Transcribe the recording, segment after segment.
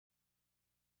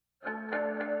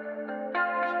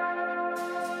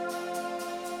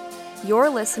You're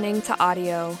listening to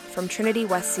audio from Trinity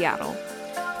West Seattle.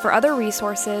 For other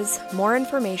resources, more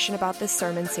information about this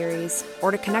sermon series, or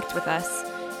to connect with us,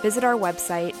 visit our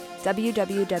website,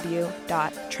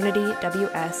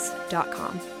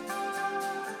 www.trinityws.com.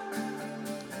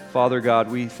 Father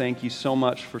God, we thank you so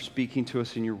much for speaking to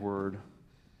us in your word.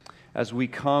 As we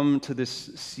come to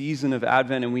this season of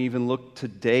Advent and we even look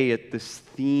today at this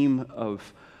theme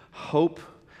of hope,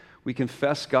 we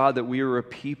confess, God, that we are a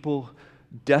people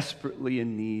desperately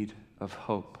in need of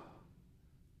hope.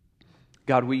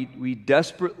 God, we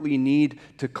desperately need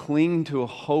to cling to a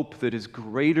hope that is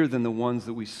greater than the ones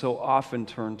that we so often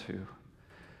turn to.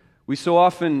 We so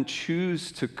often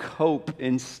choose to cope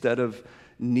instead of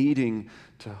needing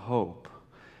to hope.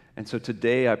 And so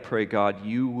today I pray, God,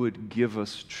 you would give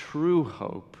us true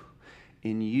hope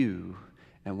in you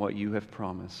and what you have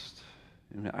promised.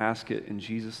 And I ask it in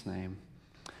Jesus' name.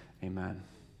 Amen.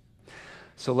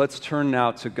 So let's turn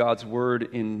now to God's word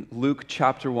in Luke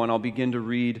chapter 1. I'll begin to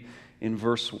read in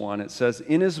verse 1. It says,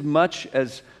 "Inasmuch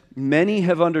as many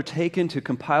have undertaken to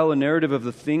compile a narrative of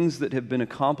the things that have been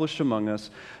accomplished among us,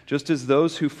 just as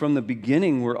those who from the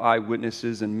beginning were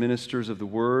eyewitnesses and ministers of the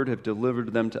word have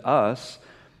delivered them to us,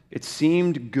 it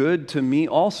seemed good to me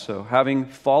also, having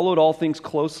followed all things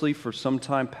closely for some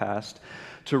time past,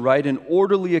 to write an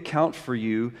orderly account for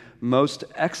you, most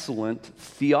excellent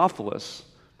Theophilus,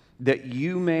 that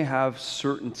you may have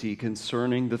certainty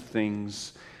concerning the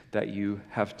things that you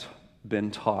have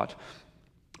been taught."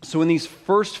 So in these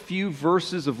first few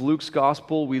verses of Luke's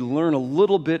gospel, we learn a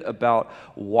little bit about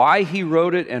why he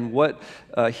wrote it and what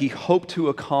he hoped to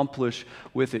accomplish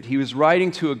with it. He was writing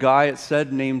to a guy, it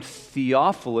said, named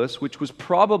Theophilus, which was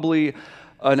probably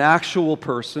an actual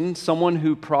person, someone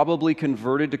who probably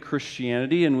converted to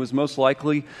Christianity and was most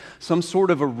likely some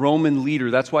sort of a Roman leader.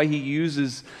 That's why he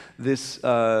uses this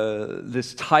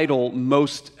title,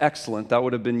 Most Excellent. That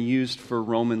would have been used for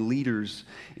Roman leaders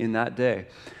in that day.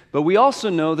 But we also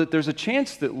know that there's a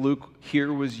chance that Luke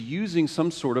here was using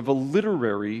some sort of a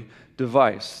literary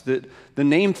device, that the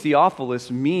name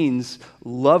Theophilus means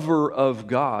lover of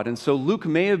God. And so Luke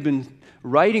may have been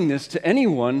writing this to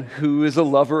anyone who is a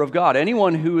lover of God,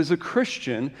 anyone who is a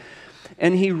Christian.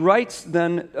 And he writes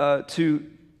then to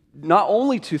not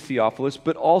only to Theophilus,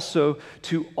 but also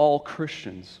to all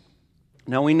Christians.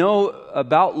 Now, we know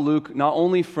about Luke not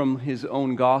only from his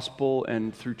own gospel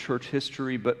and through church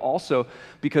history, but also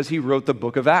because he wrote the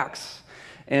book of Acts.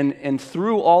 And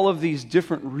through all of these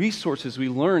different resources, we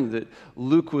learned that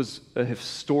Luke was a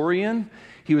historian.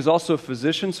 He was also a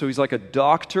physician, so he's like a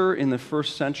doctor in the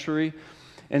first century.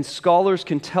 And scholars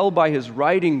can tell by his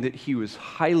writing that he was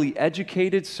highly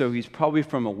educated, so he's probably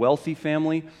from a wealthy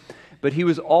family. But he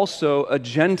was also a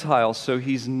Gentile, so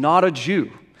he's not a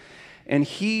Jew. And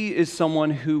he is someone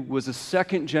who was a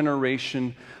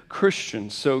second-generation Christian.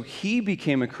 So he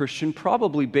became a Christian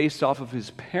probably based off of his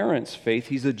parents' faith.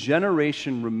 He's a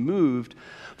generation removed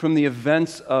from the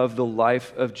events of the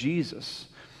life of Jesus.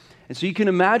 And so you can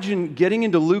imagine getting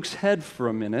into Luke's head for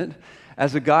a minute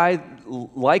as a guy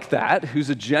like that, who's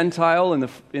a Gentile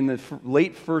in the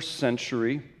late first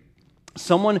century,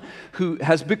 someone who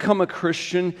has become a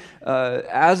Christian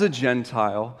as a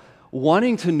Gentile,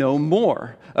 wanting to know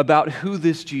more about who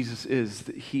this Jesus is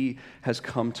that he has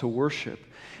come to worship.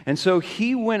 And so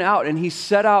he went out and he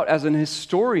set out as an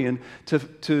historian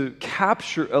to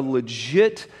capture a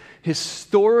legit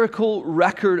historical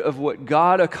record of what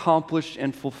God accomplished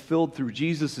and fulfilled through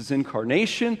Jesus'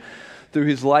 incarnation, through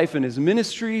his life and his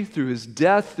ministry, through his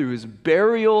death, through his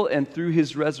burial, and through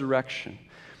his resurrection.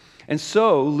 And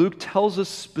so Luke tells us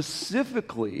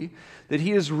specifically that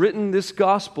he has written this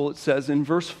gospel, it says in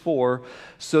verse 4,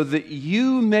 so that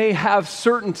you may have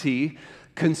certainty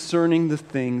concerning the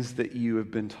things that you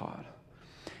have been taught.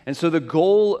 And so the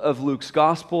goal of Luke's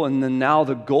gospel, and then now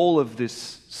the goal of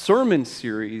this sermon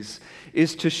series,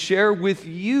 is to share with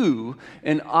you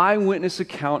an eyewitness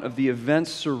account of the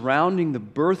events surrounding the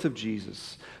birth of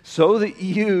Jesus, so that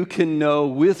you can know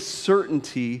with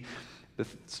certainty the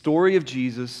story of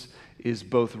Jesus is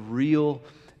both real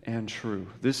and true.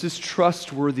 This is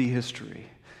trustworthy history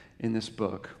in this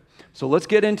book. So let's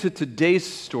get into today's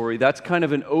story. That's kind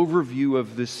of an overview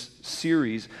of this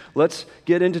series. Let's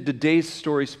get into today's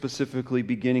story specifically,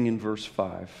 beginning in verse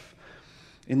 5.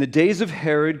 In the days of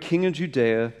Herod, king of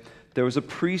Judea, there was a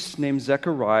priest named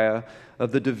Zechariah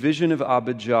of the division of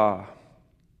Abijah.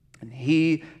 And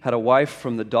he had a wife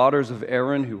from the daughters of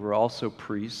Aaron who were also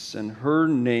priests, and her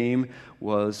name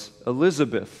was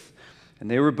Elizabeth.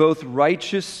 And they were both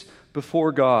righteous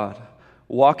before God,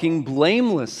 walking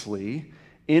blamelessly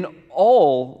in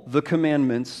all the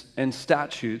commandments and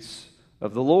statutes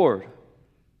of the Lord.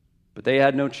 But they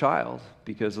had no child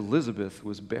because Elizabeth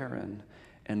was barren,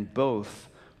 and both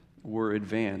were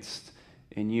advanced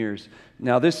in years.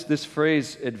 Now, this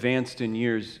phrase, advanced in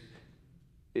years,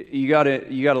 you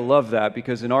gotta love that,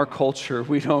 because in our culture,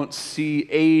 we don't see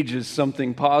age as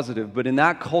something positive. But in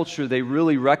that culture, they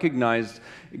really recognized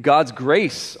God's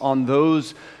grace on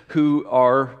those who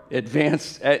are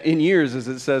advanced in years, as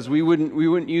it says. We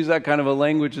wouldn't use that kind of a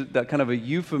language, that kind of a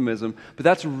euphemism, but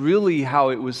that's really how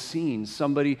it was seen.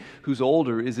 Somebody who's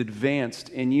older is advanced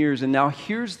in years. And now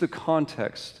here's the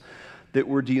context that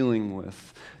we're dealing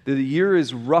with. The year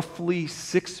is roughly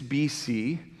 6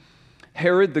 BC.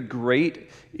 Herod the Great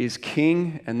is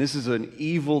king, and this is an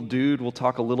evil dude. We'll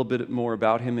talk a little bit more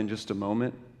about him in just a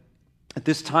moment. At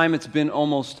this time, it's been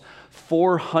almost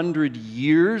 400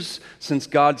 years since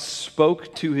God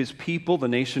spoke to his people, the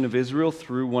nation of Israel,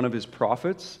 through one of his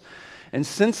prophets. And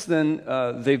since then,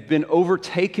 they've been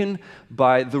overtaken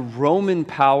by the Roman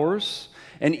powers.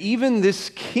 And even this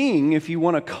king, if you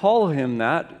want to call him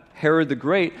that, Herod the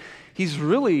Great, he's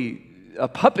really a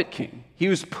puppet king. He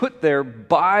was put there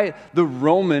by the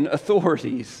Roman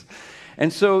authorities.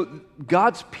 And so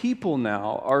God's people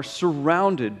now are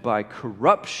surrounded by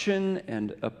corruption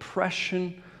and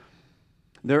oppression.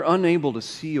 They're unable to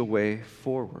see a way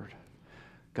forward.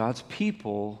 God's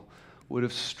people would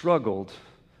have struggled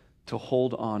to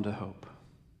hold on to hope.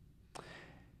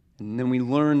 And then we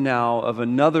learn now of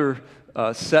another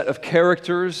set of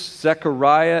characters,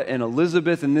 Zechariah and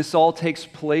Elizabeth, and this all takes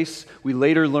place, we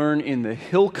later learn, in the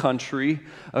hill country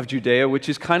of Judea, which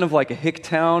is kind of like a hick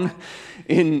town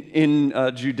in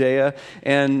Judea.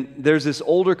 And there's this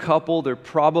older couple, they're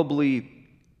probably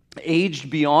aged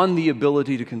beyond the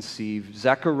ability to conceive,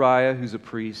 Zechariah, who's a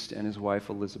priest, and his wife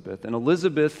Elizabeth. And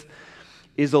Elizabeth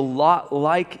is a lot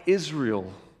like Israel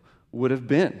would have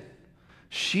been.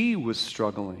 She was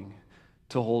struggling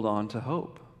to hold on to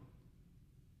hope.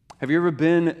 Have you ever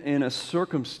been in a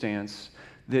circumstance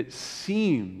that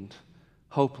seemed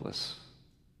hopeless?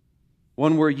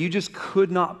 One where you just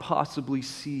could not possibly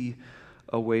see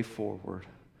a way forward.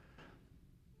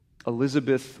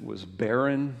 Elizabeth was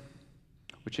barren,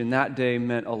 which in that day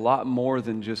meant a lot more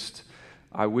than just,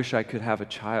 I wish I could have a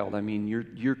child. I mean,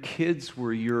 your kids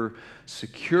were your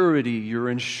security, your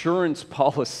insurance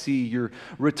policy, your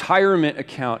retirement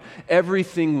account.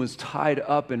 Everything was tied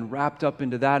up and wrapped up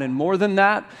into that. And more than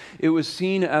that, it was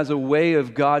seen as a way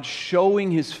of God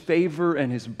showing his favor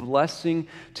and his blessing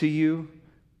to you.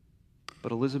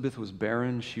 But Elizabeth was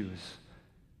barren. She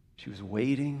was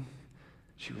waiting.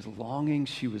 She was longing.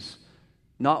 She was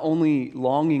not only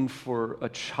longing for a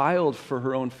child for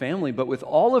her own family, but with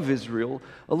all of Israel,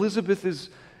 Elizabeth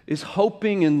is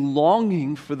hoping and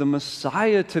longing for the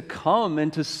Messiah to come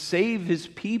and to save his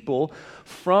people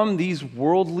from these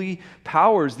worldly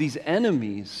powers, these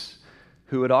enemies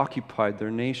who had occupied their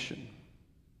nation.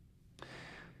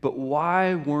 But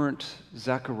why weren't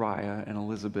Zechariah and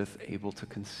Elizabeth able to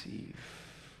conceive?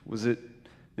 Was it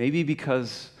maybe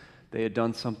because they had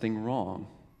done something wrong?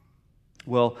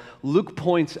 Well, Luke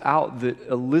points out that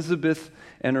Elizabeth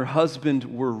and her husband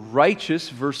were righteous,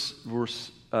 verse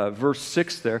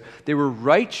 6 there. They were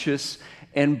righteous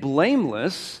and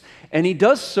blameless, and he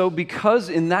does so because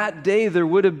in that day there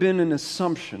would have been an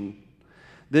assumption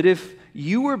that if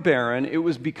you were barren, it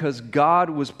was because God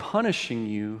was punishing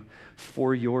you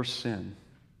for your sin.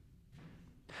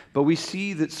 But we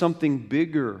see that something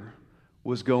bigger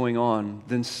was going on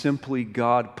than simply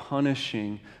God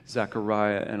punishing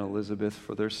Zechariah and Elizabeth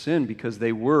for their sin, because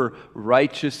they were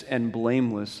righteous and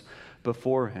blameless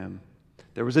before him.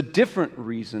 There was a different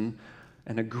reason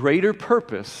and a greater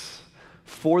purpose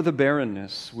for the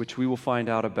barrenness, which we will find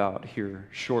out about here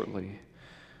shortly.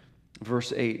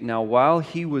 Verse 8, now while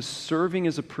he was serving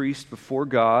as a priest before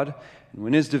God, and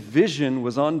when his division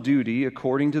was on duty,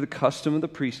 according to the custom of the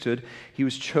priesthood, he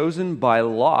was chosen by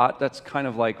lot, that's kind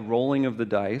of like rolling of the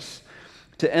dice,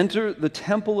 to enter the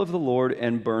temple of the Lord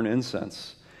and burn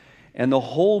incense. And the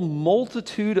whole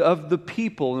multitude of the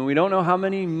people, and we don't know how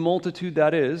many multitude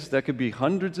that is, that could be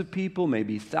hundreds of people,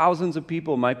 maybe thousands of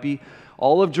people, it might be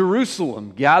all of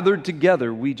Jerusalem gathered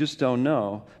together, we just don't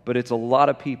know, but it's a lot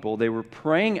of people. They were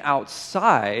praying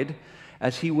outside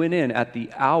as he went in at the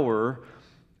hour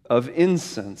of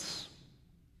incense.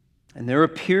 And there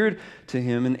appeared to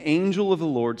him an angel of the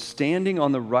Lord standing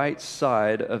on the right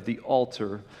side of the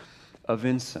altar of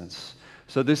incense.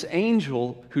 So this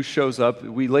angel who shows up,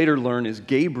 we later learn is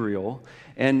Gabriel,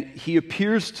 and he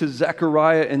appears to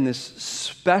Zechariah in this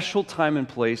special time and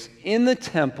place in the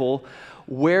temple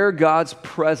where God's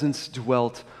presence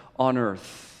dwelt on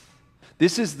earth.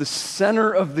 This is the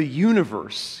center of the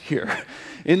universe here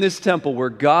in this temple where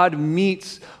God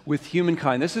meets with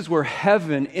humankind. This is where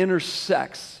heaven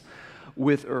intersects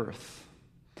with earth.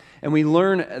 And we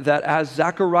learn that as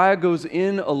Zechariah goes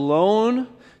in alone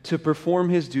to perform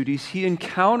his duties, he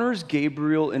encounters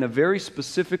Gabriel in a very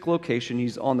specific location.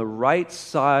 He's on the right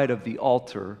side of the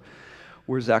altar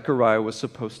where Zechariah was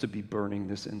supposed to be burning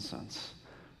this incense.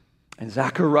 And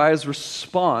Zechariah's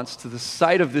response to the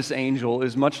sight of this angel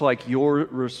is much like your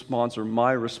response or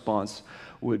my response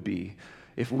would be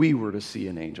if we were to see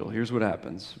an angel. Here's what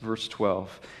happens. Verse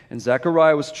 12. And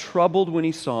Zechariah was troubled when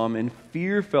he saw him, and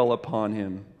fear fell upon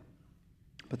him.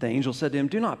 But the angel said to him,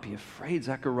 "Do not be afraid,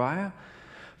 Zechariah,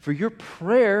 for your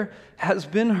prayer has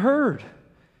been heard.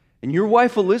 And your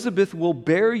wife Elizabeth will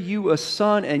bear you a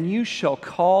son, and you shall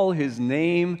call his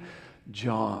name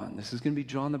John." This is going to be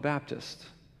John the Baptist.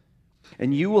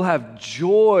 "And you will have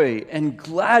joy and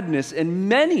gladness, and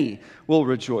many will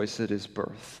rejoice at his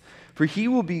birth. For he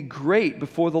will be great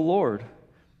before the Lord.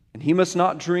 And he must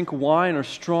not drink wine or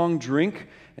strong drink,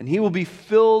 and he will be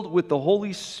filled with the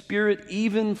Holy Spirit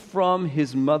even from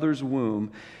his mother's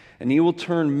womb. And he will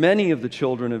turn many of the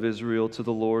children of Israel to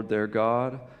the Lord their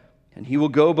God. And he will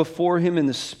go before him in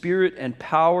the spirit and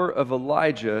power of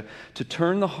Elijah to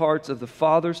turn the hearts of the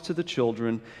fathers to the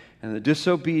children and the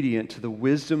disobedient to the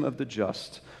wisdom of the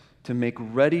just, to make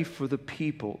ready for the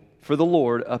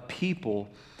Lord, a people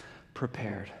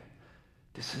prepared."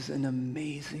 This is an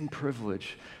amazing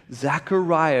privilege.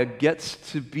 Zechariah gets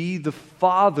to be the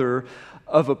father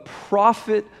of a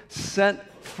prophet sent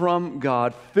from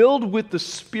God, filled with the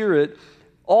Spirit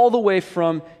all the way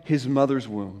from his mother's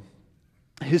womb.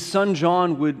 His son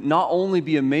John would not only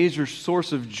be a major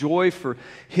source of joy for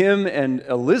him and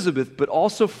Elizabeth, but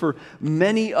also for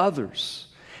many others.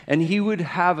 And he would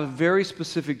have a very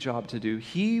specific job to do.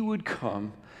 He would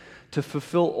come to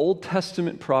fulfill Old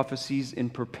Testament prophecies in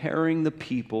preparing the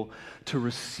people to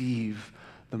receive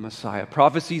the Messiah.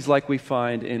 Prophecies like we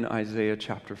find in Isaiah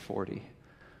chapter 40.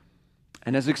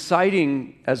 And as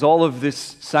exciting as all of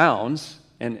this sounds,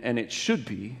 and it should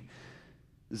be,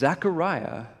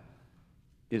 Zechariah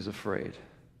is afraid.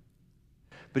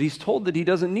 But he's told that he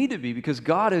doesn't need to be because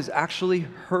God has actually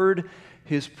heard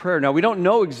his prayer. Now, we don't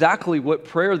know exactly what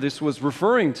prayer this was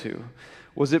referring to.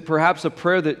 Was it perhaps a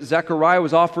prayer that Zechariah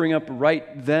was offering up right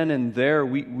then and there?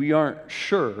 We aren't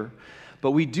sure.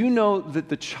 But we do know that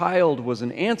the child was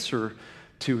an answer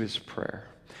to his prayer.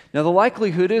 Now, the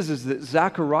likelihood is that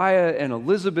Zechariah and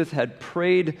Elizabeth had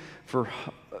prayed for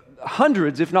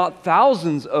hundreds, if not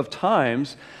thousands of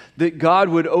times, that God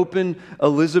would open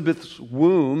Elizabeth's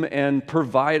womb and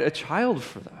provide a child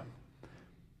for them.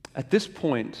 At this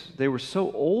point, they were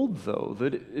so old, though,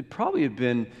 that it probably had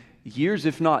been years,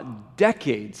 if not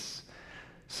decades,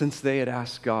 since they had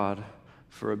asked God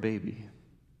for a baby.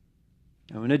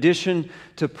 Now, in addition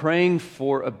to praying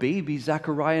for a baby,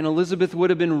 Zechariah and Elizabeth would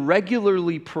have been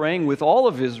regularly praying with all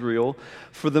of Israel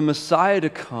for the Messiah to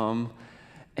come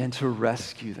and to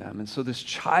rescue them. And so this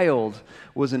child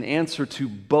was an answer to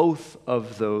both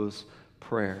of those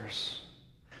prayers.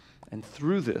 And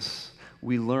through this,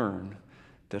 we learn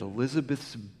that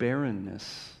Elizabeth's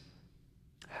barrenness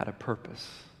had a purpose.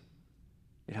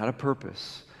 It had a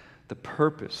purpose. The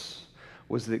purpose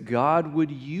was that God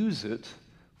would use it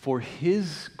for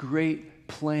his great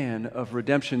plan of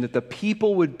redemption, that the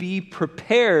people would be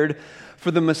prepared for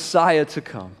the Messiah to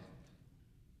come.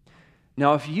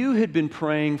 Now, if you had been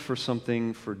praying for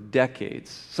something for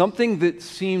decades, something that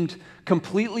seemed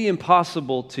completely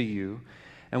impossible to you,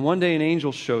 and one day an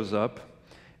angel shows up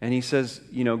and he says,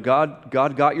 God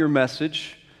got your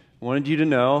message, wanted you to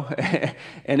know,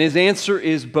 and his answer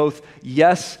is both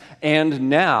yes and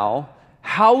now,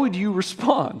 how would you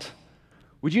respond?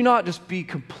 Would you not just be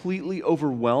completely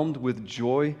overwhelmed with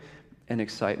joy and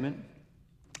excitement?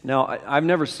 Now, I've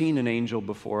never seen an angel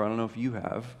before. I don't know if you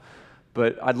have.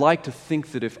 But I'd like to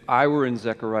think that if I were in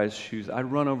Zechariah's shoes,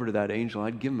 I'd run over to that angel and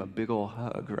I'd give him a big old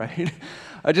hug, right?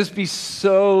 I'd just be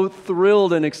so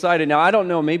thrilled and excited. Now, I don't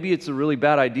know, maybe it's a really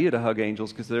bad idea to hug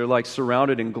angels because they're like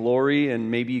surrounded in glory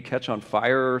and maybe you catch on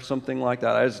fire or something like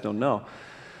that. I just don't know.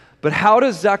 But how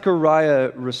does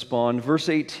Zechariah respond? Verse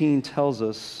 18 tells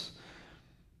us,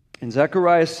 "And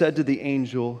Zechariah said to the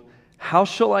angel, 'How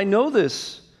shall I know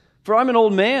this? For I'm an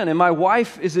old man and my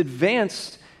wife is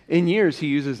advanced in years.'" He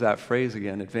uses that phrase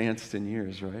again, advanced in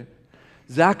years, right?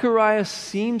 Zechariah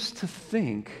seems to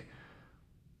think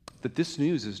that this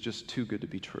news is just too good to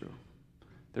be true.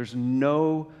 There's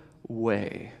no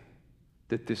way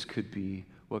that this could be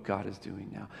what God is doing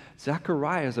now.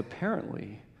 Zechariah has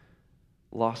apparently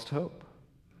lost hope.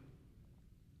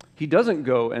 He doesn't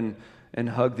go and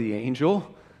hug the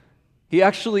angel. He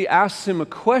actually asks him a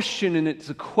question, and it's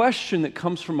a question that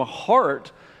comes from a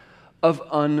heart of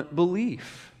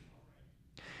unbelief.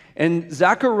 And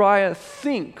Zechariah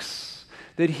thinks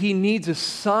that he needs a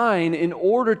sign in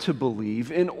order to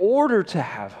believe, in order to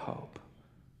have hope.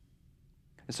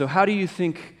 And so how do you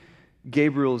think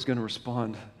Gabriel is going to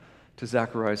respond to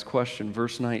Zechariah's question?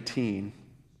 Verse 19.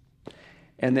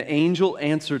 And the angel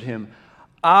answered him,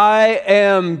 I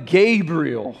am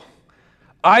Gabriel.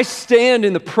 I stand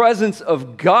in the presence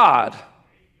of God,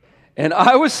 and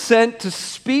I was sent to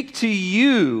speak to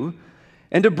you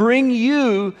and to bring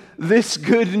you this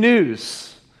good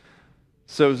news.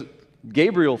 So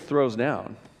Gabriel throws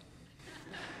down.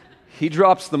 He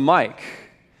drops the mic,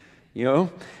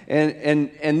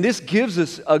 and this gives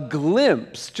us a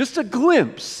glimpse, just a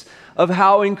glimpse of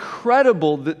how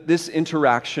incredible this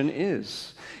interaction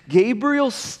is.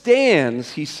 Gabriel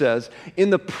stands, he says,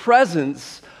 in the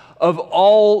presence of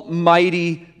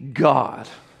Almighty God.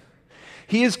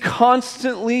 He is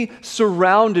constantly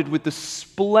surrounded with the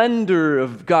splendor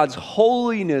of God's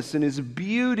holiness and His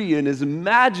beauty and His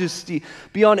majesty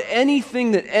beyond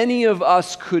anything that any of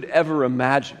us could ever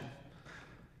imagine.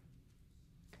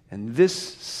 And this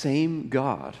same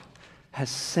God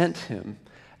has sent him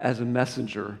as a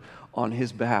messenger on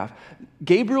his behalf.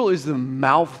 Gabriel is the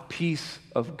mouthpiece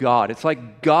of God. It's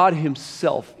like God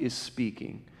Himself is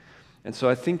speaking. And so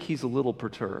I think he's a little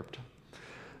perturbed.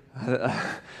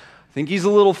 I think he's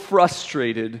a little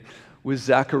frustrated with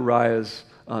Zechariah's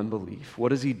unbelief. What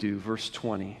does he do? Verse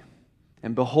 20.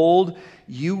 And behold,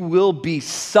 you will be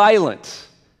silent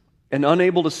and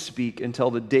unable to speak until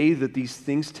the day that these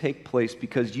things take place,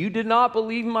 because you did not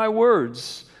believe my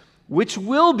words, which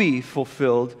will be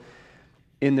fulfilled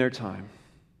in their time.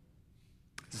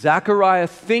 Zechariah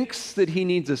thinks that he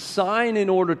needs a sign in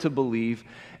order to believe,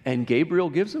 and Gabriel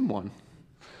gives him one.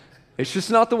 It's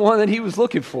just not the one that he was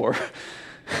looking for.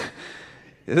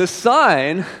 The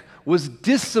sign was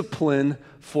discipline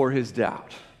for his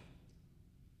doubt.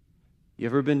 You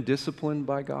ever been disciplined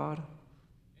by God?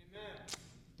 Amen.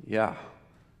 Yeah.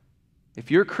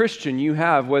 If you're a Christian, you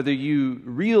have, whether you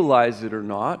realize it or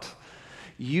not,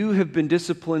 you have been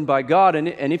disciplined by God.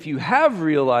 And if you have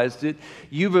realized it,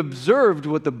 you've observed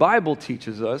what the Bible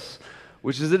teaches us,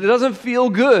 which is that it doesn't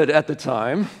feel good at the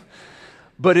time,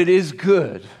 but it is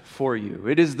good for you.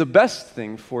 It is the best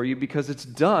thing for you because it's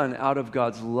done out of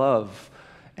God's love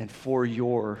and for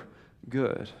your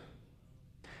good.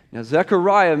 Now,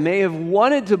 Zechariah may have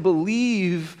wanted to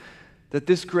believe that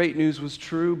this great news was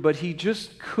true, but he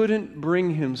just couldn't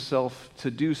bring himself to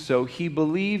do so. He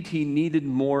believed he needed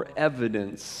more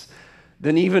evidence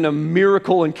than even a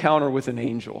miracle encounter with an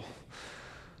angel.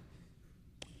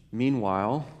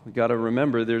 Meanwhile, we've got to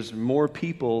remember there's more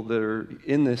people that are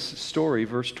in this story,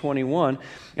 verse 21.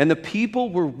 And the people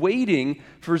were waiting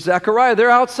for Zechariah. They're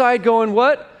outside going,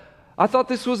 what? I thought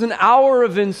this was an hour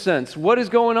of incense. What is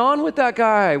going on with that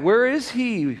guy? Where is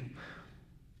he?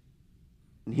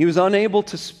 And he was unable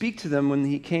to speak to them when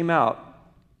he came out.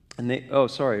 And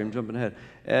I'm jumping ahead.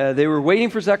 They were waiting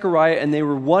for Zechariah, and they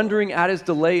were wondering at his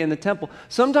delay in the temple.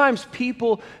 Sometimes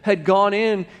people had gone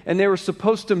in, and they were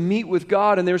supposed to meet with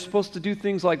God, and they were supposed to do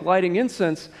things like lighting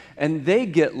incense, and they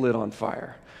get lit on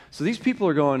fire. So these people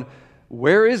are going,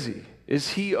 where is he? Is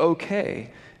he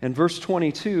okay? And verse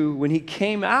 22, when he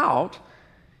came out,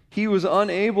 he was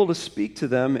unable to speak to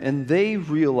them, and they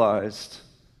realized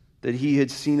that he had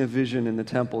seen a vision in the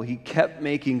temple. He kept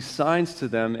making signs to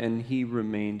them, and he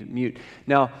remained mute.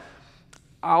 Now,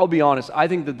 I'll be honest, I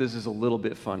think that this is a little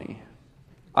bit funny.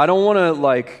 I don't want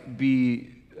to be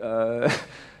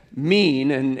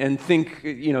mean and think,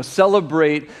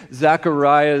 celebrate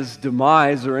Zechariah's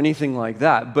demise or anything like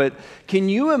that. But can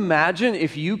you imagine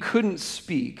if you couldn't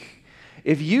speak,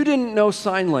 if you didn't know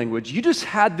sign language, you just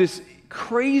had this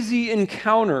crazy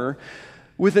encounter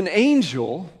with an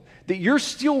angel that you're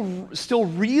still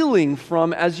reeling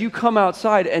from as you come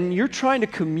outside, and you're trying to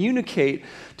communicate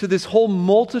to this whole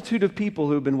multitude of people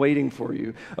who've been waiting for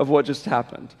you of what just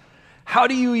happened. How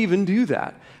do you even do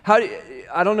that?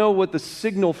 I don't know what the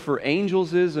signal for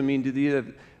angels is. I mean, do they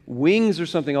have wings or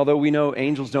something? Although we know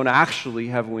angels don't actually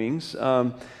have wings.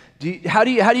 How do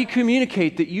you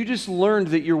communicate that you just learned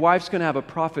that your wife's going to have a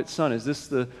prophet son? Is this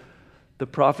the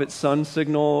prophet son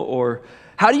signal? Or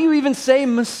how do you even say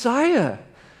Messiah?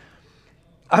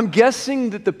 I'm guessing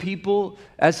that the people,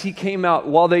 as he came out,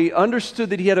 while they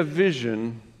understood that he had a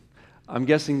vision, I'm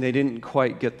guessing they didn't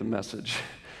quite get the message.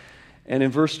 And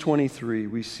in verse 23,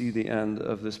 we see the end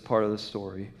of this part of the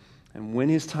story. And when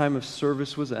his time of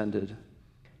service was ended,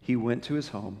 he went to his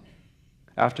home.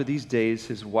 After these days,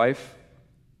 his wife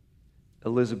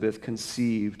Elizabeth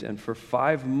conceived, and for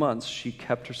 5 months she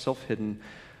kept herself hidden,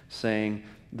 saying,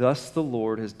 "Thus the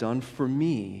Lord has done for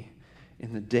me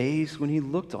in the days when he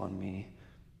looked on me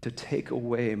to take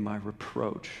away my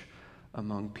reproach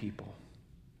among people."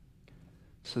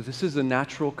 So this is a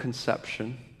natural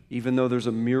conception, even though there's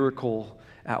a miracle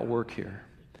at work here.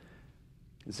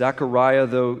 Zechariah,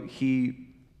 though he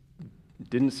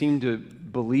didn't seem to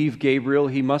believe Gabriel,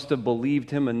 he must have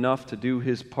believed him enough to do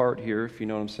his part here, if you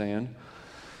know what I'm saying.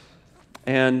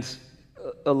 And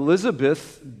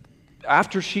Elizabeth,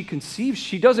 after she conceives,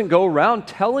 she doesn't go around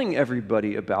telling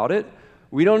everybody about it.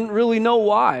 We don't really know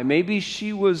why. Maybe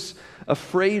she was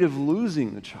afraid of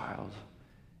losing the child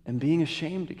and being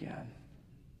ashamed again.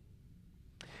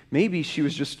 Maybe she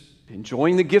was just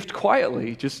enjoying the gift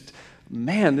quietly. Just,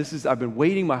 man, I've been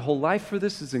waiting my whole life for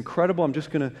this. This is incredible. I'm just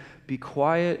going to be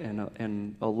quiet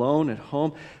and alone at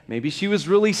home. Maybe she was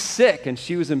really sick and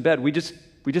she was in bed. We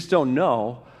just don't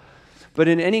know. But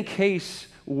in any case,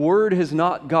 word has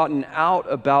not gotten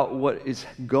out about what is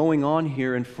going on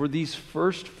here. And for these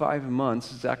first 5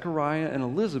 months, Zechariah and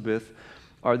Elizabeth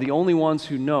are the only ones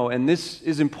who know. And this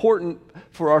is important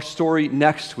for our story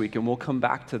next week, and we'll come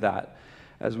back to that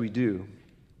as we do.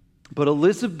 But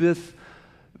Elizabeth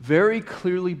very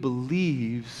clearly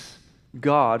believes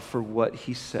God for what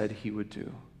he said he would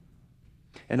do.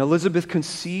 And Elizabeth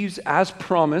conceives as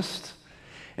promised,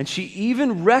 and she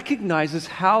even recognizes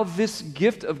how this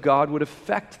gift of God would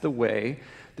affect the way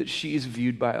that she is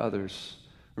viewed by others.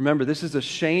 Remember, this is a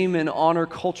shame and honor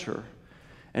culture.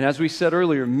 And as we said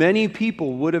earlier, many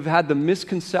people would have had the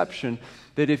misconception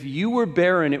that if you were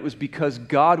barren, it was because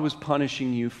God was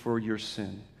punishing you for your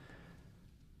sin.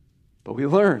 But we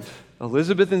learned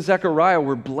Elizabeth and Zechariah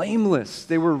were blameless.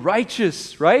 They were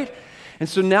righteous, right? And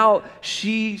so now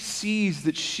she sees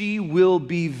that she will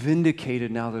be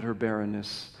vindicated now that her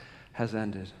barrenness has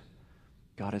ended.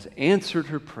 God has answered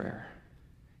her prayer.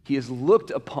 He has looked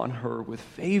upon her with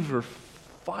favor.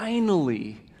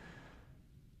 Finally,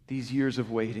 these years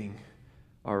of waiting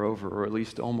are over, or at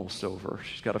least almost over.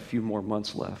 She's got a few more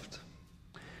months left.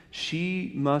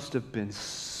 She must have been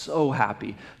so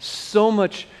happy, so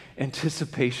much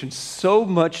anticipation, so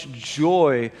much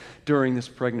joy during this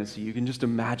pregnancy. You can just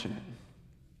imagine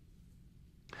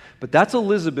it. But that's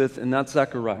Elizabeth and that's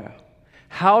Zechariah.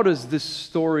 How does this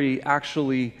story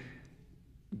actually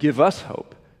give us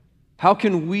hope? How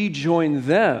can we join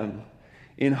them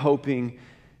in hoping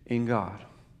in God?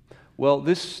 Well,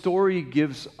 this story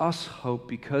gives us hope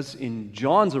because in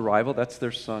John's arrival, that's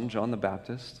their son, John the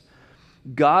Baptist,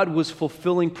 God was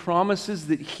fulfilling promises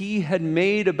that he had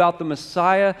made about the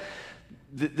Messiah,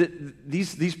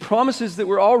 these promises that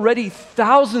were already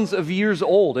thousands of years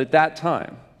old at that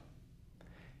time.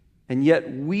 And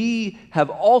yet we have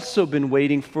also been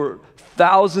waiting for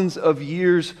thousands of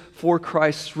years for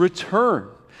Christ's return.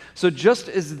 So just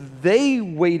as they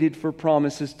waited for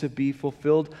promises to be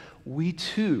fulfilled, we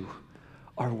too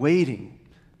are waiting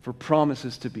for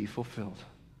promises to be fulfilled.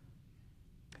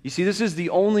 You see, this is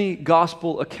the only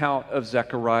gospel account of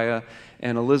Zechariah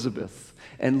and Elizabeth.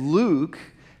 And Luke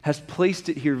has placed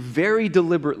it here very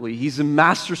deliberately. He's a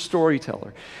master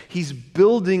storyteller. He's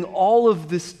building all of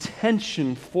this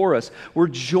tension for us. We're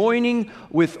joining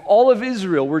with all of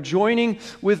Israel. We're joining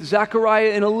with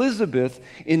Zechariah and Elizabeth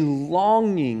in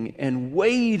longing and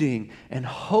waiting and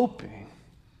hoping.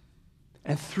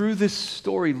 And through this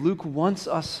story, Luke wants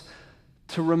us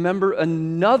to remember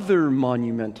another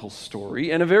monumental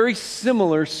story and a very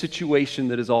similar situation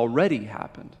that has already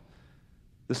happened.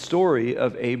 The story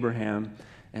of Abraham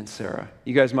and Sarah.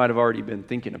 You guys might have already been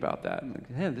thinking about that.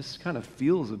 Man, this kind of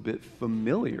feels a bit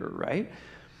familiar, right?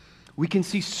 We can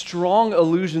see strong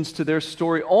allusions to their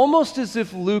story, almost as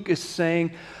if Luke is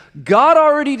saying, God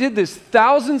already did this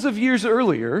thousands of years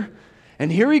earlier,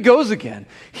 and here he goes again.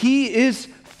 He is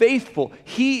faithful.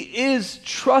 He is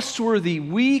trustworthy.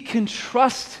 We can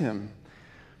trust him.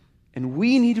 And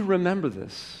we need to remember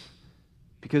this.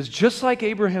 Because just like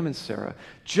Abraham and Sarah,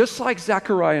 just like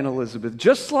Zechariah and Elizabeth,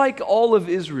 just like all of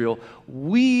Israel,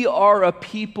 we are a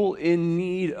people in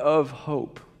need of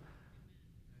hope.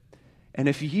 And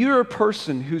if you're a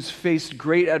person who's faced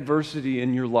great adversity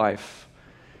in your life,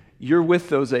 you're with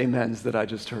those amens that I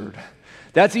just heard.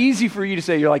 That's easy for you to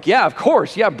say. You're like, yeah, of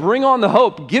course. Yeah, bring on the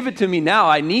hope. Give it to me now.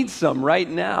 I need some right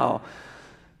now.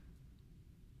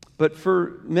 But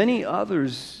for many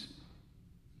others,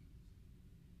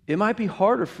 it might be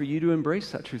harder for you to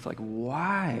embrace that truth. Like,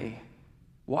 why?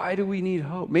 Why do we need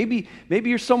hope? Maybe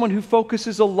you're someone who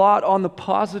focuses a lot on the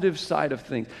positive side of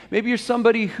things. Maybe you're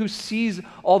somebody who sees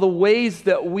all the ways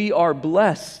that we are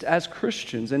blessed as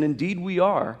Christians, and indeed we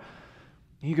are.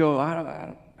 You go,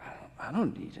 I I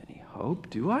don't need any hope,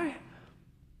 do I?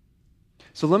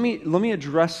 So let me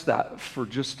address that for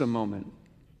just a moment.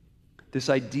 This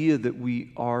idea that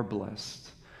we are blessed,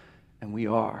 and we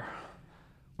are.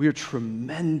 We are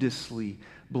tremendously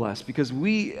blessed because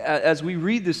as we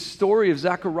read this story of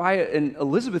Zechariah and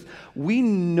Elizabeth, we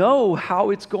know how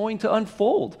it's going to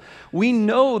unfold. We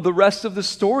know the rest of the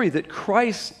story, that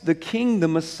Christ, the King, the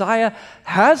Messiah,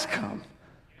 has come.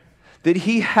 That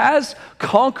he has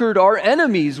conquered our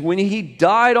enemies when he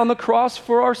died on the cross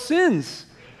for our sins.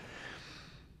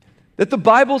 That the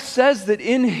Bible says that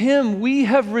in him we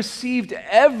have received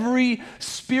every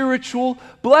spiritual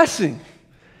blessing.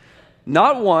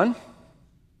 Not one,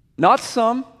 not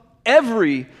some,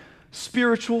 every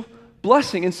spiritual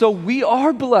blessing. And so we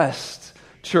are blessed,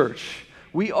 church.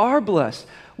 We are blessed.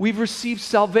 We've received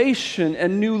salvation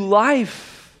and new life.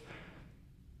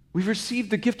 We've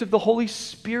received the gift of the Holy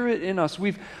Spirit in us.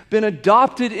 We've been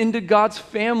adopted into God's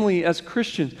family as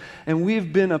Christians, and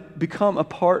we've become a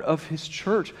part of his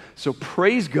church. So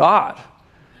praise God.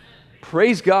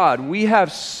 Praise God. We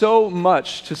have so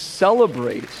much to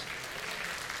celebrate.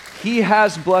 He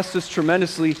has blessed us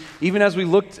tremendously, even as we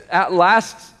looked at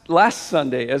last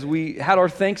Sunday, as we had our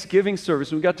Thanksgiving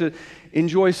service. We got to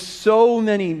enjoy so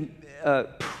many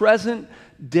present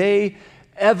day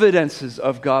evidences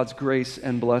of God's grace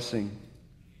and blessing.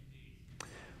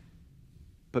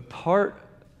 But part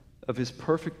of his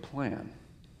perfect plan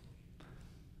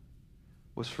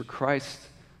was for Christ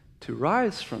to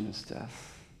rise from his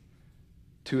death,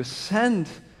 to ascend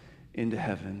into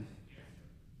heaven,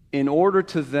 in order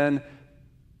to then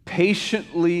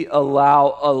patiently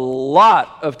allow a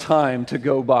lot of time to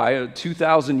go by,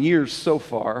 2,000 years so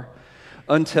far,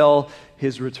 until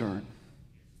his return.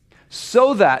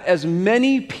 So that as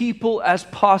many people as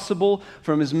possible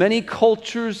from as many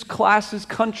cultures, classes,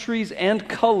 countries, and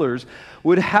colors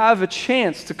would have a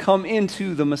chance to come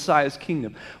into the Messiah's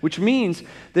kingdom, which means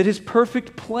that his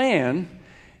perfect plan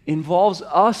involves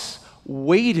us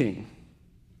waiting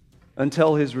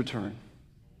until his return.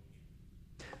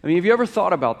 I mean, have you ever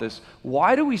thought about this?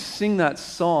 Why do we sing that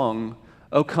song,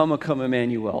 O come,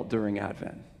 Emmanuel, during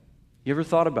Advent? You ever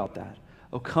thought about that?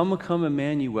 O come,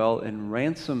 Emmanuel, and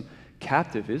ransom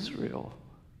captive Israel,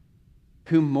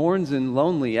 who mourns in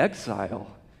lonely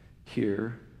exile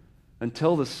here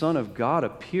until the Son of God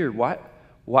appeared.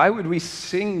 Why would we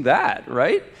sing that,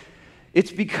 right? It's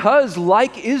because,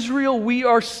 like Israel, we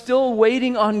are still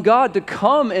waiting on God to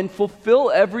come and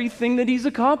fulfill everything that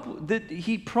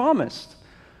he promised.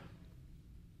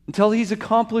 Until he's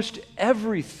accomplished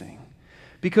everything.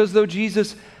 Because though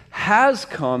Jesus has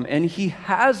come and he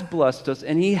has blessed us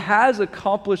and he has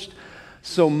accomplished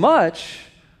so much,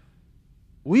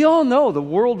 we all know the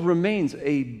world remains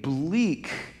a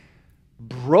bleak,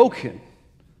 broken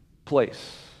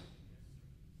place.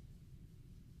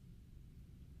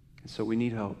 And so we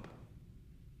need hope.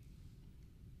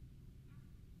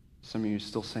 Some of you are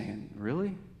still saying,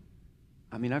 really?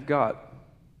 I mean, I've got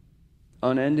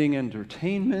unending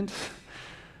entertainment.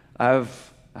 I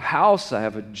have a house. I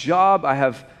have a job. I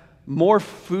have more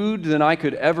food than I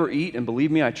could ever eat. And believe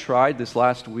me, I tried this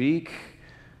last week.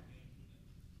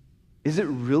 Is it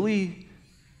really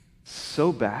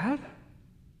so bad?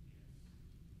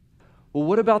 Well,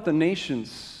 what about the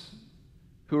nations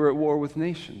who are at war with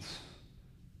nations?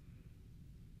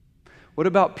 What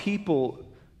about people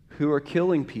who are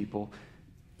killing people,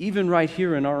 even right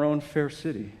here in our own fair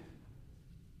city?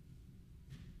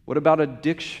 What about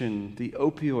addiction, the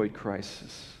opioid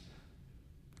crisis?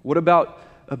 What about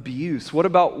abuse? What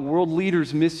about world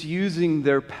leaders misusing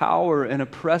their power and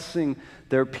oppressing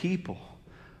their people?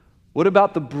 What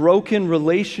about the broken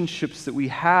relationships that we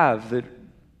have, that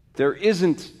there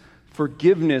isn't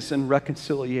forgiveness and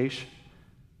reconciliation?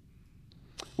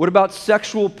 What about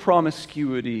sexual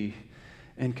promiscuity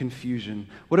and confusion?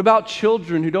 What about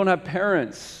children who don't have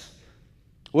parents?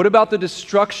 What about the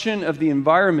destruction of the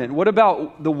environment? What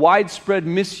about the widespread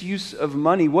misuse of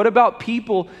money? What about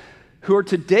people who are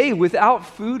today without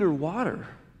food or water?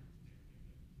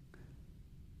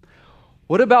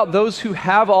 What about those who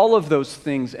have all of those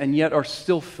things and yet are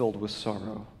still filled with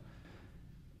sorrow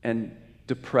and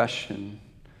depression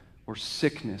or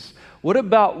sickness? What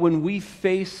about when we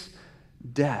face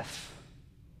death?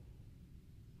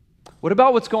 What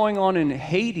about what's going on in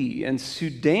Haiti and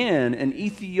Sudan and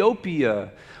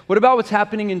Ethiopia? What about what's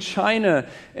happening in China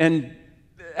and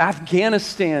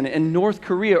Afghanistan and North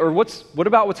Korea? Or what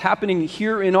about what's happening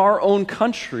here in our own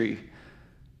country?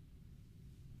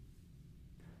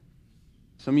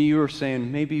 Some of you are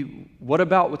saying, maybe, what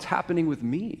about what's happening with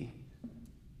me?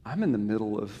 I'm in the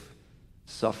middle of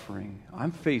suffering.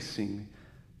 I'm facing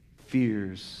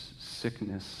fears,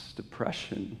 sickness,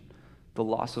 depression, the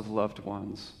loss of loved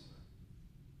ones.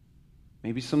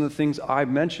 Maybe some of the things I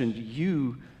mentioned,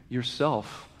 you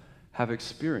yourself have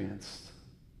experienced.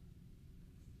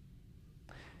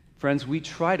 Friends, we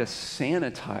try to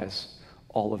sanitize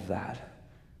all of that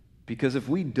because if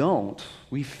we don't,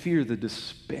 we fear the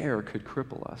despair could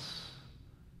cripple us.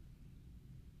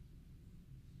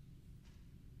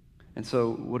 And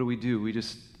so what do? We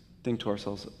just think to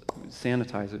ourselves,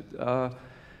 sanitize it.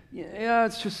 Yeah,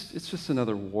 it's just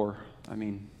another war. I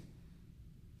mean,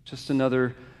 just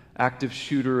another active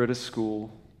shooter at a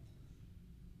school,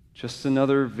 just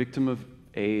another victim of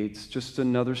AIDS, just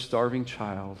another starving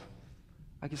child.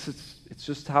 I guess it's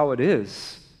just how it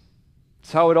is.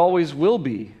 It's how it always will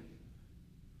be.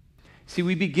 See,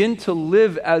 we begin to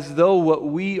live as though what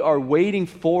we are waiting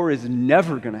for is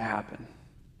never going to happen.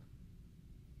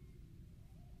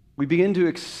 We begin to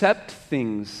accept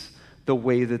things the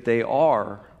way that they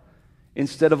are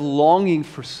instead of longing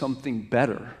for something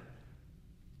better.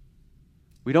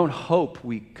 We don't hope,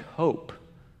 we cope.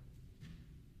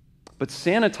 But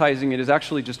sanitizing it is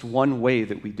actually just one way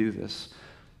that we do this.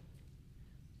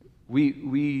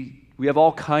 We have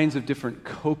all kinds of different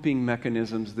coping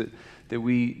mechanisms that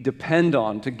we depend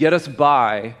on to get us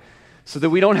by so that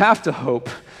we don't have to hope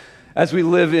as we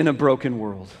live in a broken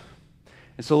world.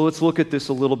 And so let's look at this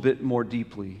a little bit more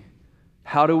deeply.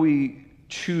 How do we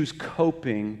choose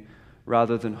coping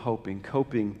rather than hoping?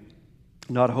 Coping,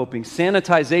 not hoping.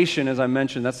 Sanitization, as I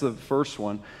mentioned, that's the first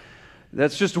one.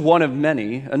 That's just one of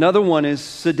many. Another one is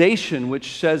sedation,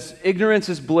 which says ignorance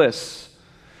is bliss.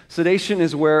 Sedation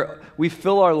is where we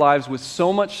fill our lives with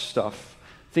so much stuff,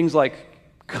 things like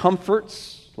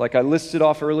comforts, like I listed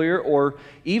off earlier, or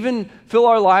even fill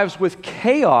our lives with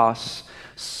chaos,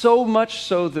 so much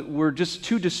so that we're just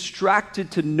too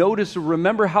distracted to notice or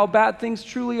remember how bad things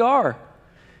truly are.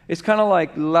 It's kind of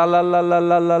like la la la la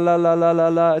la la la la la la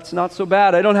la. It's not so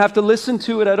bad. I don't have to listen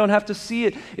to it. I don't have to see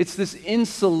it. It's this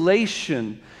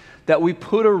insulation that we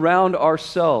put around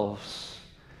ourselves.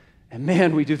 And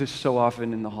man, we do this so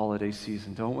often in the holiday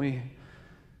season, don't we?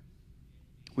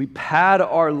 We pad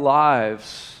our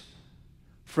lives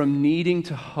from needing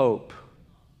to hope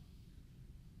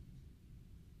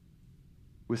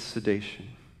with sedation.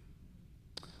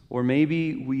 Or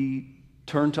maybe we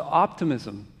turn to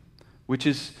optimism, which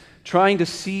is trying to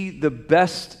see the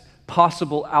best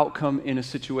possible outcome in a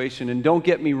situation. And don't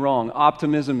get me wrong,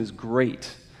 optimism is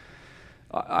great.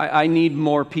 I need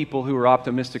more people who are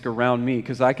optimistic around me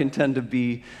because I can tend to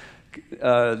be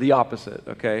the opposite,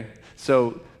 okay?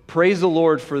 So praise the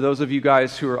Lord for those of you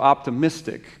guys who are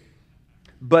optimistic.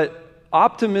 But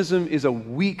optimism is a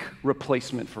weak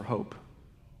replacement for hope.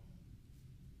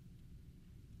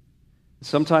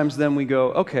 Sometimes then we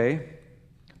go, okay,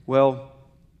 well,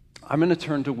 I'm going to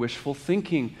turn to wishful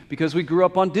thinking because we grew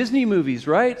up on Disney movies,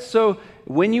 right? So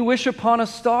when you wish upon a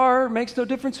star, it makes no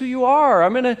difference who you are.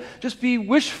 I'm going to just be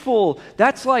wishful.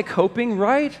 That's like hoping,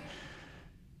 right?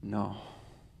 No.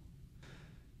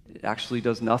 It actually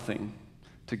does nothing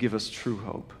to give us true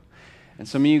hope. And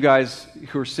some of you guys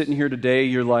who are sitting here today,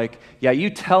 you're like, yeah, you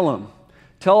tell them.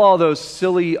 Tell all those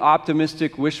silly,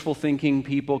 optimistic, wishful thinking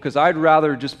people because I'd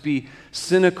rather just be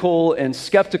cynical and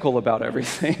skeptical about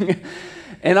everything.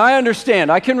 And I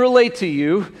understand, I can relate to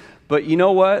you, but you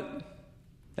know what?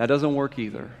 That doesn't work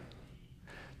either.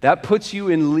 That puts you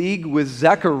in league with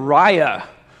Zechariah,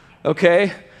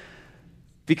 okay?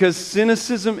 Because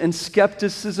cynicism and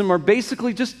skepticism are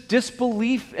basically just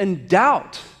disbelief and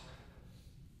doubt.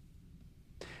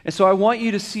 And so I want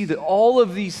you to see that all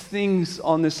of these things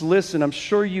on this list, and I'm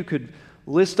sure you could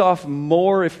list off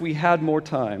more if we had more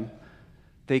time,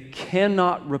 they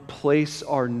cannot replace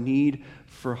our need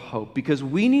for hope, because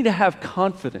we need to have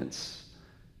confidence.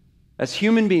 As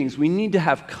human beings, we need to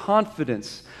have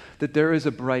confidence that there is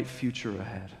a bright future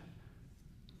ahead.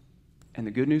 And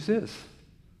the good news is,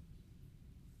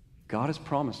 God has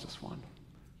promised us one.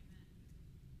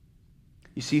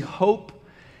 You see, hope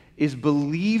is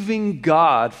believing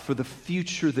God for the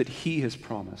future that He has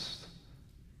promised.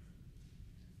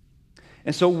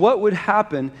 And so what would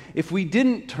happen if we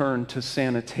didn't turn to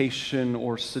sanitation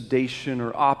or sedation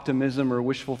or optimism or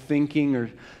wishful thinking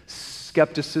or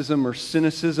skepticism or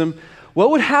cynicism? What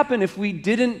would happen if we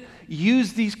didn't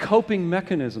use these coping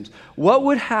mechanisms? What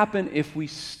would happen if we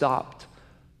stopped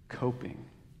coping?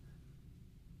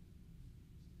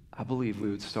 I believe we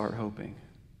would start hoping.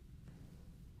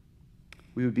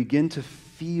 We would begin to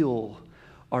feel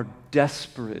our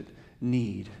desperate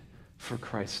need for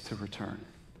Christ to return.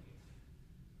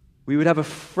 We would have a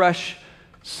fresh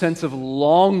sense of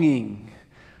longing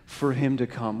for him to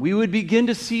come. We would begin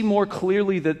to see more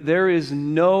clearly that there is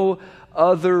no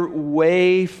other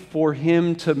way for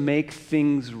him to make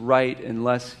things right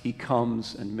unless he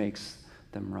comes and makes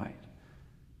them right.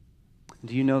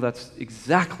 Do you know that's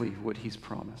exactly what he's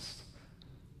promised?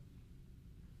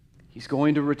 He's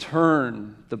going to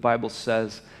return, the Bible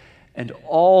says, and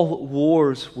all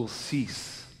wars will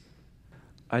cease.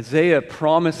 Isaiah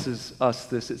promises us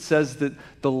this. It says that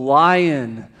the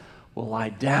lion will lie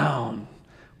down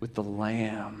with the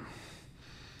lamb.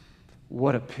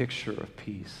 What a picture of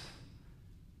peace.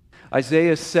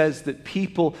 Isaiah says that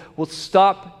people will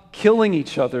stop killing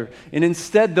each other, and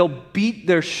instead they'll beat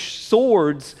their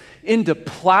swords into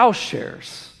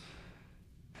plowshares.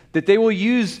 That they will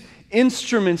use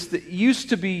instruments that used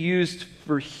to be used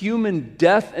for human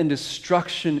death and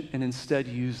destruction and instead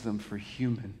use them for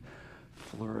human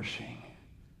flourishing.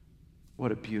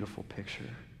 What a beautiful picture.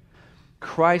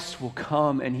 Christ will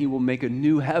come and he will make a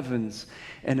new heavens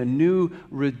and a new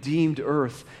redeemed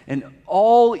earth, and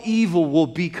all evil will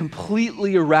be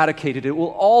completely eradicated. It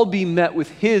will all be met with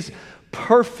his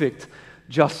perfect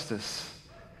justice.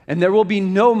 And there will be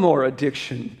no more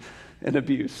addiction and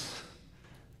abuse.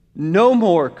 No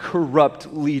more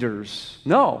corrupt leaders.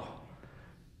 No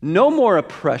more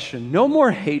oppression. No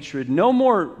more hatred. No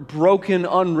more broken,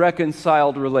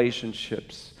 unreconciled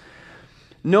relationships.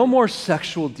 No more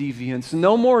sexual deviance.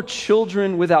 No more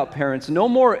children without parents. No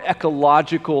more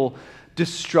ecological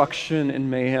destruction and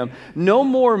mayhem. No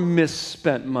more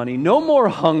misspent money. No more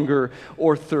hunger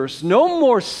or thirst. No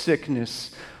more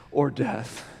sickness or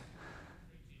death.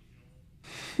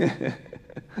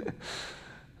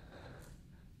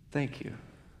 Thank you.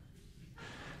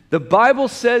 The Bible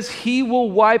says he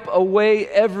will wipe away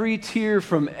every tear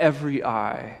from every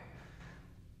eye.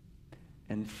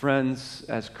 And friends,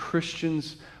 as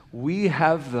Christians, we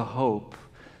have the hope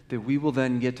that we will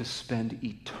then get to spend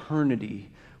eternity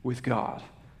with God.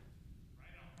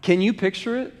 Can you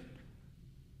picture it?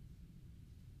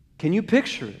 Can you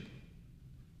picture it?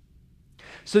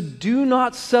 So do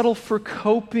not settle for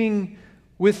coping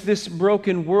with this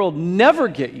broken world. Never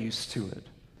get used to it.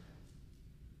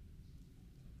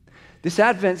 This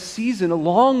Advent season,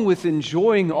 along with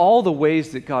enjoying all the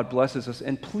ways that God blesses us,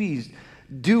 and please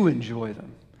do enjoy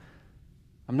them.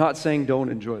 I'm not saying don't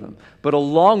enjoy them, but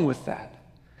along with that,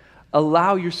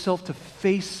 allow yourself to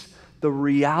face the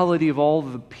reality of all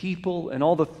the people and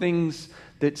all the things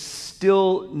that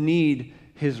still need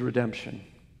his redemption.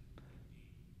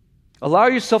 Allow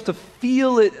yourself to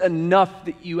feel it enough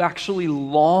that you actually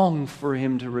long for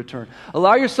him to return.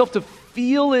 Allow yourself to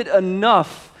feel it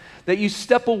enough that you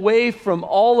step away from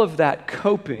all of that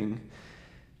coping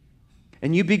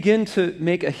and you begin to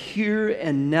make a here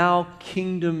and now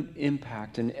kingdom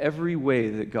impact in every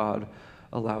way that God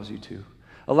allows you to.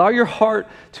 Allow your heart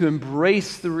to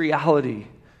embrace the reality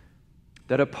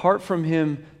that apart from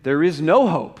him, there is no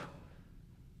hope,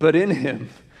 but in him,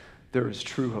 there is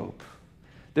true hope.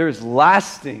 There is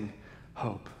lasting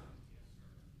hope.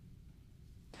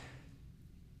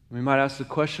 We might ask the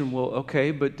question, well,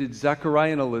 okay, but did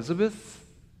Zechariah and Elizabeth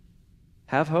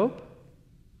have hope?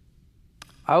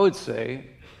 I would say,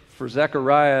 for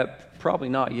Zechariah, probably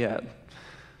not yet.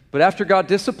 But after God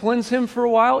disciplines him for a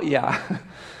while,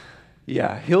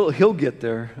 yeah, he'll get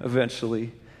there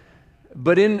eventually.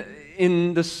 But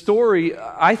in the story,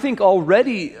 I think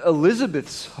already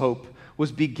Elizabeth's hope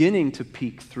was beginning to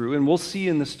peek through, and we'll see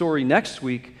in the story next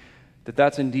week that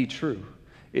that's indeed true.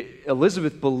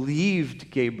 Elizabeth believed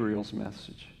Gabriel's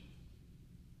message.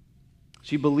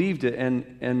 She believed it,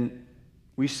 and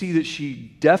we see that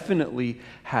she definitely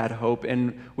had hope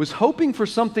and was hoping for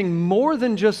something more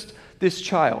than just this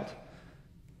child.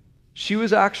 She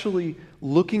was actually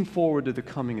looking forward to the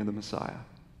coming of the Messiah.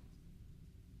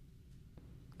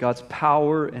 God's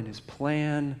power and his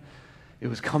plan, it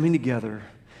was coming together.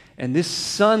 And this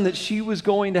son that she was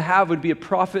going to have would be a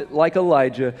prophet like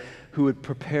Elijah who would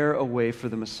prepare a way for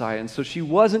the Messiah. And so she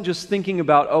wasn't just thinking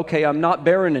about, okay, I'm not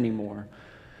barren anymore.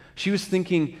 She was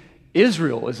thinking,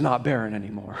 Israel is not barren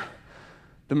anymore.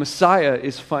 The Messiah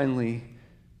is finally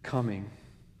coming.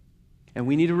 And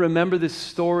we need to remember this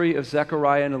story of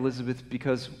Zechariah and Elizabeth,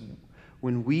 because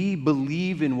when we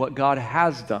believe in what God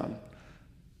has done,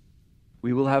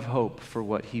 we will have hope for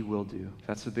what he will do.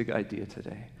 That's the big idea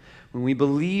today. When we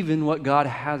believe in what God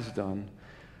has done,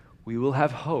 we will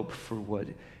have hope for what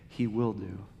he will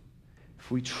do.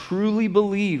 If we truly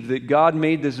believe that God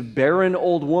made this barren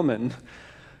old woman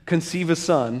conceive a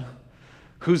son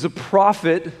who's a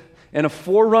prophet and a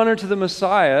forerunner to the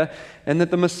Messiah, and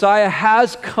that the Messiah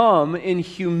has come in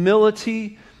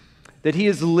humility, that he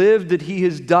has lived, that he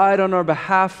has died on our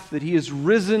behalf, that he has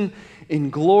risen in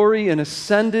glory and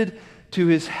ascended to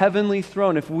his heavenly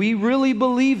throne. If we really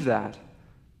believe that,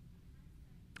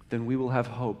 then we will have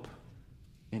hope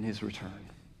in his return.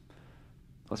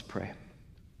 Let's pray.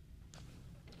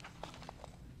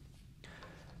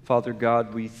 Father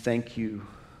God, we thank you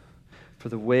for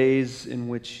the ways in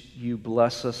which you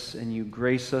bless us and you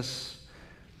grace us,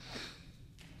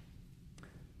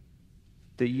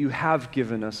 that you have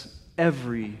given us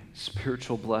every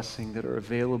spiritual blessing that are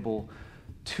available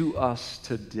to us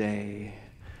today.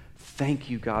 Thank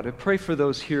you, God. I pray for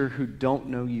those here who don't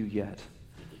know you yet,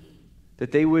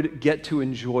 that they would get to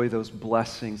enjoy those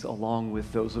blessings along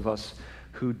with those of us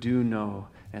who do know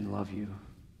and love you.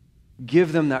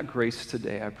 Give them that grace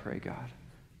today, I pray, God.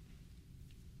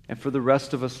 And for the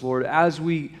rest of us, Lord, as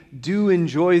we do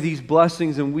enjoy these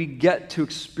blessings and we get to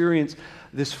experience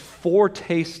this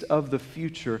foretaste of the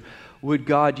future, would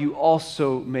God, you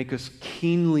also make us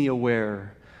keenly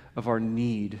aware of our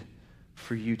need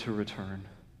for you to return.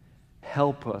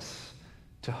 Help us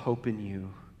to hope in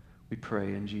you, we pray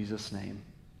in Jesus' name.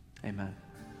 Amen.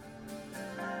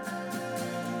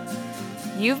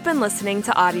 You've been listening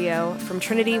to audio from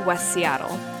Trinity West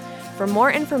Seattle. For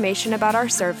more information about our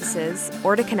services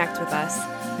or to connect with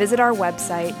us, visit our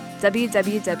website,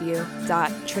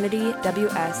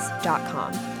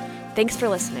 www.trinityws.com. Thanks for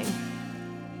listening.